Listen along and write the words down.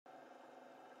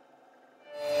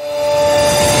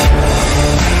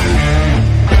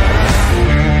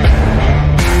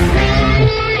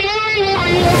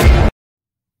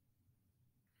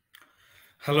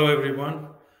Hello everyone,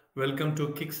 welcome to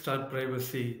Kickstart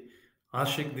Privacy.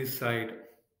 Ashik this side.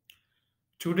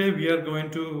 Today we are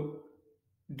going to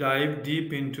dive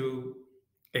deep into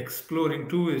exploring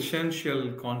two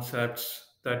essential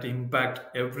concepts that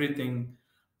impact everything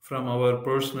from our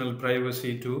personal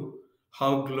privacy to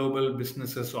how global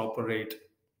businesses operate: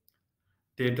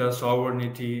 data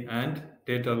sovereignty and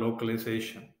data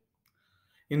localization.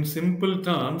 In simple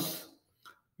terms,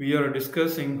 we are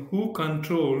discussing who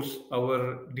controls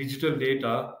our digital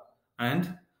data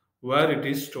and where it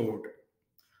is stored.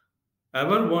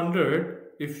 Ever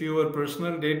wondered if your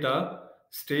personal data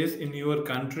stays in your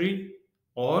country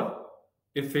or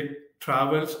if it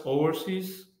travels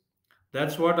overseas?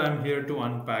 That's what I'm here to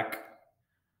unpack.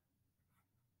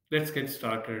 Let's get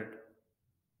started.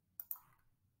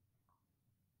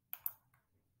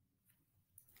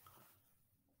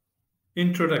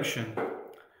 Introduction.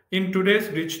 In today's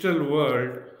digital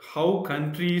world, how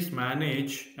countries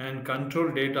manage and control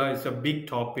data is a big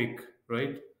topic,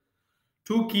 right?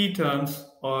 Two key terms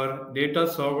are data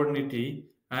sovereignty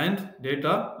and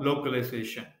data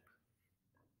localization.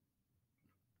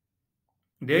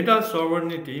 Data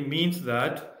sovereignty means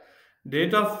that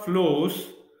data flows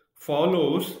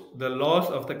follows the laws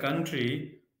of the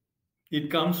country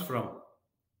it comes from.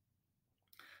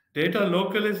 Data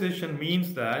localization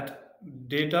means that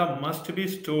data must be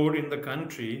stored in the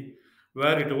country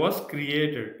where it was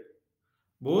created.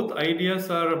 Both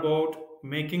ideas are about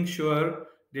making sure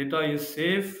data is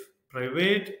safe,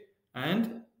 private,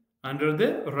 and under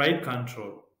the right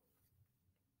control.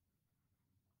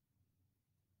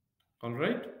 All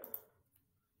right.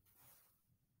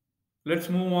 Let's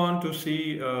move on to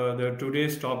see the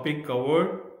today's topic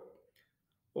covered.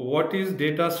 What is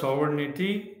data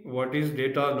sovereignty? What is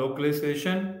data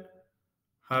localization?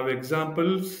 Have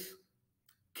examples,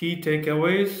 key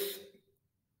takeaways,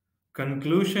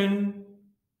 conclusion,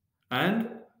 and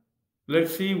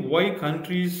let's see why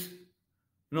countries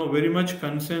very much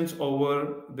concerns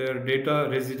over their data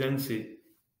residency.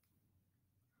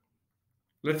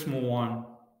 Let's move on.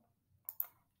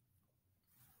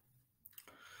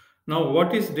 Now,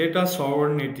 what is data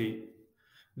sovereignty?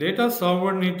 Data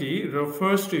sovereignty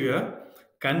refers to a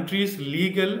country's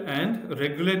legal and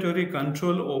regulatory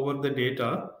control over the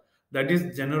data that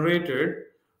is generated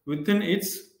within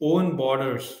its own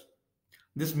borders.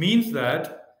 This means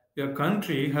that a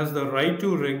country has the right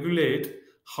to regulate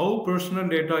how personal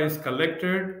data is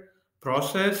collected,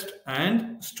 processed,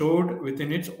 and stored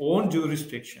within its own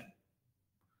jurisdiction.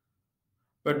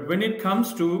 But when it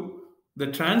comes to the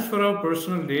transfer of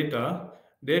personal data,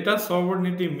 data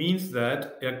sovereignty means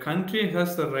that a country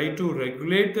has the right to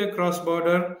regulate the cross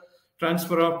border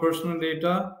transfer of personal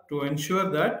data to ensure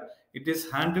that it is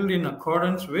handled in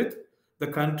accordance with the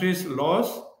country's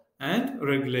laws and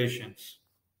regulations.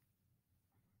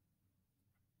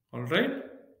 All right.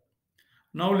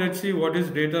 Now let's see what is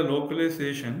data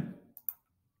localization.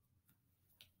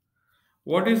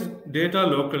 What is data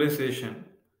localization?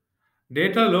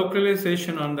 Data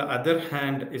localization, on the other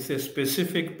hand, is a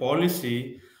specific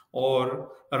policy or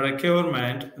a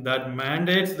requirement that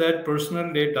mandates that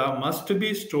personal data must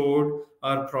be stored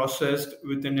or processed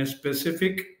within a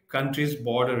specific country's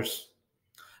borders.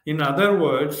 In other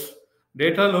words,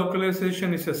 data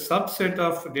localization is a subset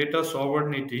of data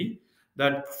sovereignty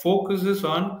that focuses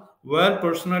on where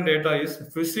personal data is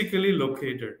physically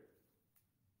located.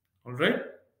 All right.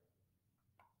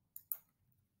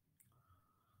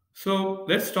 So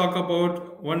let's talk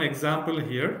about one example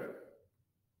here.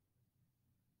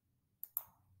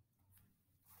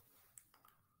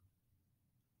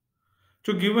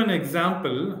 To give an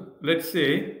example, let's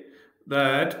say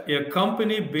that a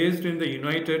company based in the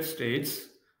United States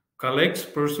collects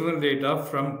personal data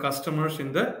from customers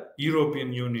in the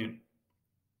European Union.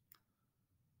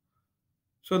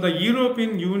 So the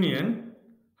European Union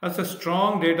has a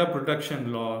strong data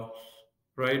protection law,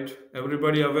 right?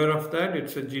 Everybody aware of that?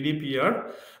 It's a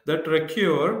GDPR that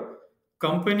require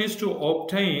companies to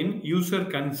obtain user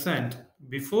consent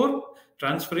before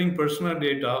transferring personal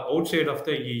data outside of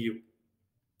the EU.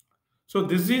 So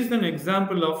this is an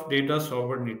example of data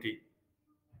sovereignty.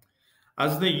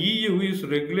 As the EU is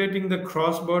regulating the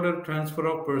cross-border transfer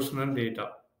of personal data.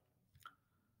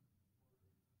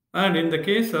 And in the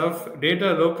case of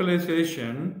data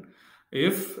localization,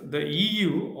 if the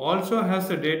EU also has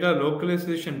a data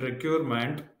localization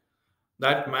requirement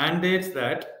that mandates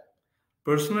that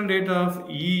personal data of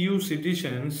EU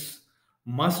citizens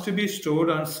must be stored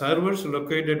on servers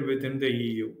located within the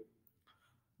EU,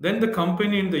 then the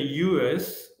company in the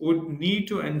US would need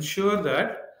to ensure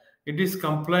that it is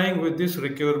complying with this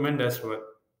requirement as well.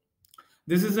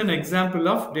 This is an example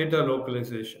of data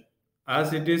localization.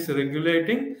 as it is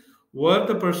regulating where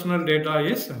the personal data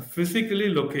is physically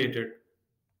located,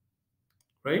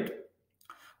 right?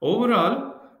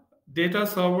 Overall, data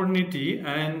sovereignty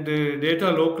and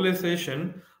data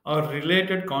localization are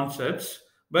related concepts,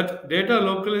 but data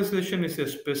localization is a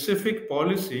specific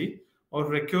policy or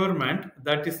requirement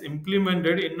that is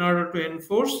implemented in order to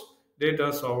enforce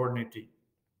data sovereignty.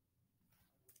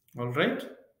 All right.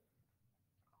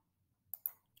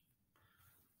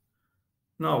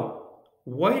 Now,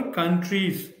 why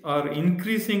countries are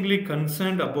increasingly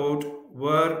concerned about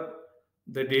where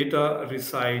the data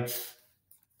resides?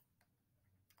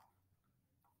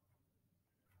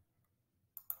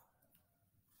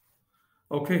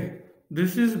 Okay,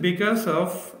 this is because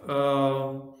of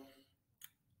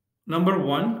number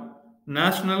one,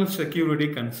 national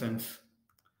security concerns.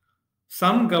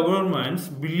 Some governments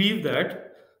believe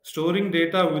that storing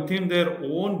data within their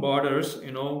own borders,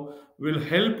 will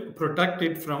help protect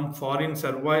it from foreign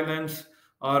surveillance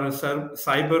or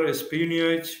cyber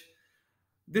espionage.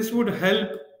 This would help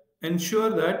ensure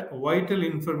that vital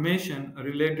information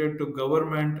related to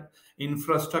government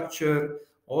infrastructure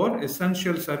or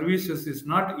essential services is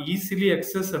not easily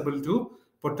accessible to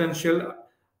potential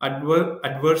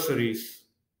adversaries.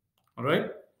 All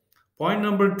right. Point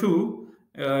number two,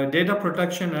 data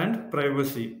protection and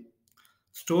privacy.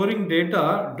 Storing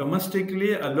data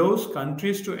domestically allows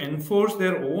countries to enforce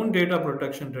their own data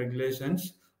protection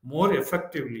regulations more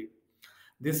effectively.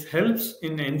 This helps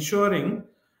in ensuring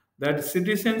that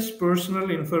citizens'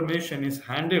 personal information is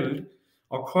handled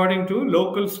according to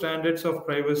local standards of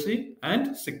privacy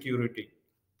and security.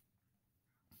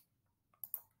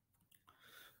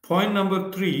 Point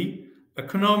number three,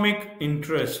 economic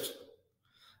interest.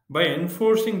 By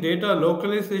enforcing data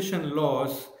localization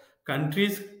laws,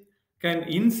 countries can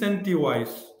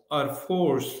incentivize or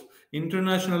force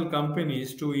international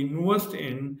companies to invest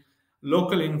in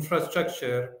local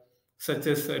infrastructure such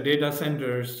as data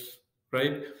centers,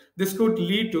 right? This could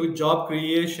lead to job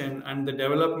creation and the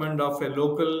development of a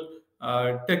local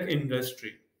tech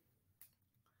industry.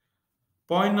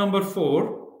 Point number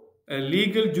four,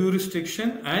 legal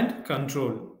jurisdiction and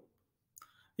control.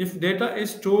 If data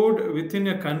is stored within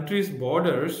a country's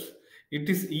borders, it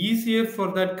is easier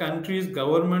for that country's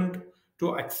government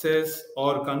to access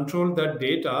or control that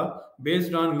data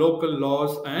based on local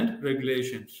laws and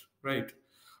regulations, right?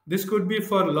 This could be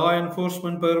for law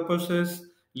enforcement purposes,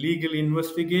 legal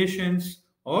investigations,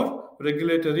 or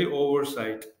regulatory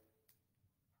oversight.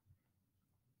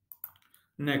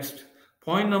 Next,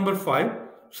 point number five,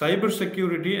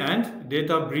 cybersecurity and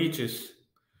data breaches.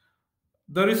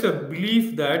 There is a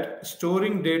belief that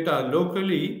storing data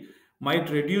locally might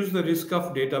reduce the risk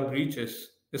of data breaches,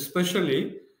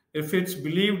 especially if it's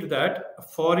believed that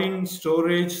foreign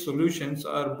storage solutions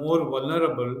are more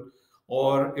vulnerable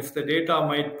or if the data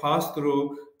might pass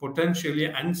through potentially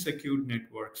unsecured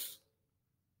networks.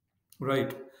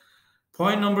 Right.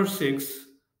 Point number six,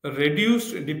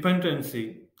 reduced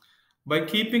dependency. By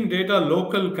keeping data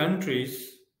local countries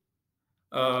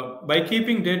by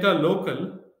keeping data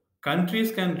local,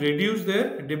 countries can reduce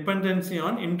their dependency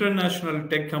on international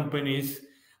tech companies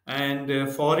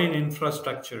and foreign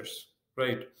infrastructures.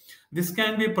 Right. This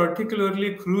can be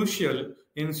particularly crucial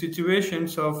in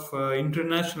situations of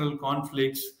international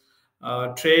conflicts,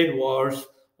 trade wars,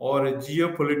 or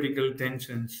geopolitical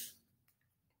tensions.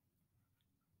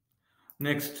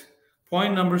 Next,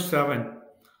 point number seven,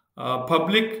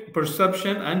 public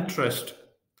perception and trust.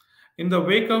 In the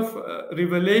wake of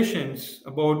revelations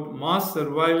about mass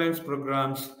surveillance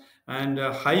programs and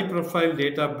high profile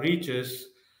data breaches,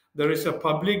 there is a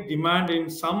public demand in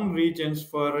some regions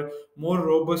for more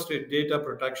robust data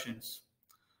protections.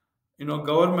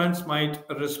 Governments might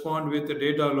respond with the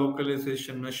data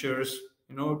localization measures,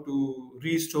 to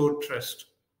restore trust.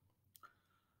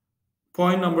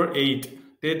 Point number eight,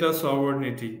 data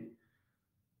sovereignty.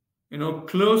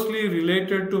 Closely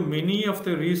related to many of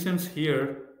the reasons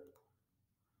here,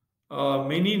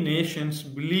 many nations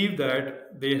believe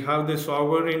that they have the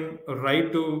sovereign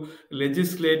right to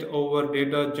legislate over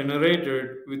data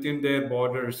generated within their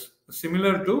borders,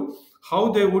 similar to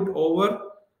how they would over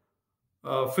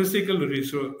physical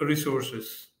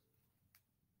resources.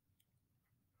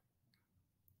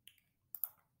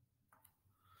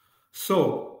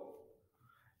 So,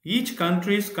 each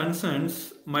country's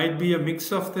concerns might be a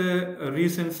mix of the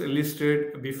reasons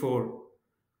listed before.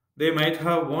 They might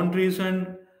have one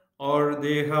reason, or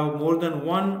they have more than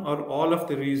one or all of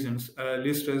the reasons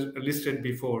listed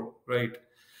before, right?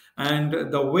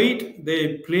 And the weight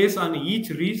they place on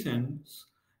each reason,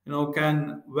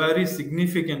 can vary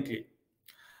significantly.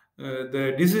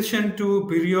 The decision to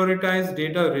prioritize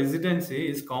data residency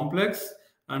is complex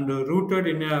and rooted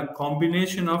in a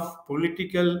combination of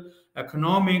political,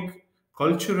 economic,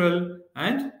 cultural,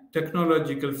 and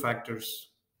technological factors.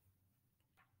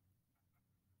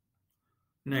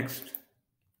 Next,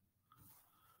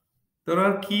 there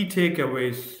are key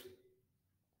takeaways.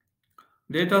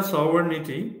 Data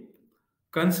sovereignty,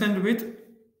 consent with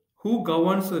who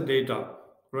governs the data,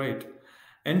 right?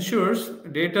 Ensures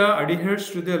data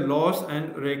adheres to the laws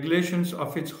and regulations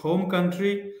of its home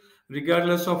country,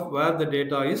 regardless of where the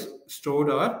data is stored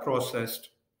or processed.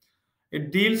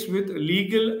 It deals with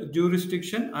legal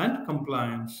jurisdiction and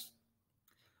compliance.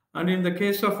 And in the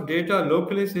case of data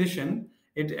localization,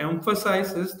 it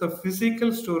emphasizes the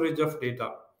physical storage of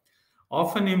data,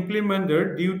 often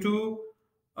implemented due to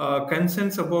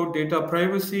concerns about data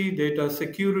privacy, data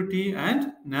security,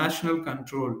 and national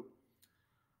control.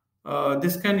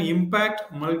 This can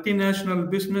impact multinational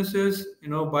businesses,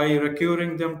 by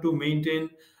requiring them to maintain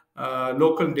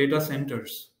local data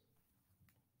centers.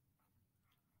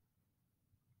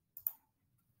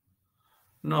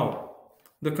 Now,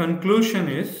 the conclusion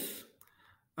is,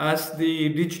 as the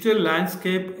digital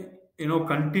landscape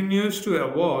continues to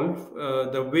evolve,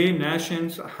 the way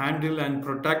nations handle and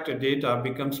protect data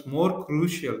becomes more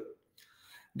crucial.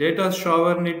 Data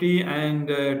sovereignty and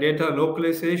data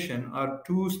localization are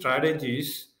two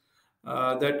strategies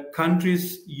that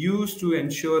countries use to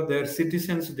ensure their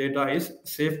citizens' data is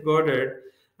safeguarded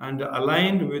and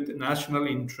aligned with national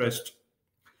interest.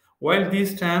 While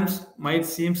these terms might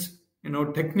seem,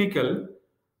 technical,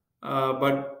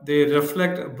 but they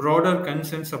reflect broader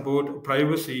concerns about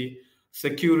privacy,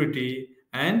 security,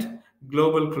 and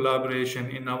global collaboration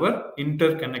in our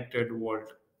interconnected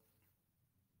world.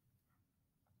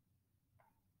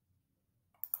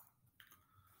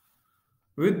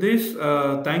 With this,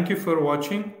 thank you for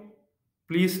watching.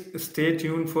 Please stay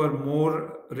tuned for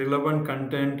more relevant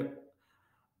content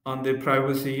on the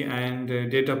privacy and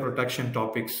data protection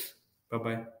topics. Bye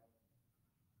bye.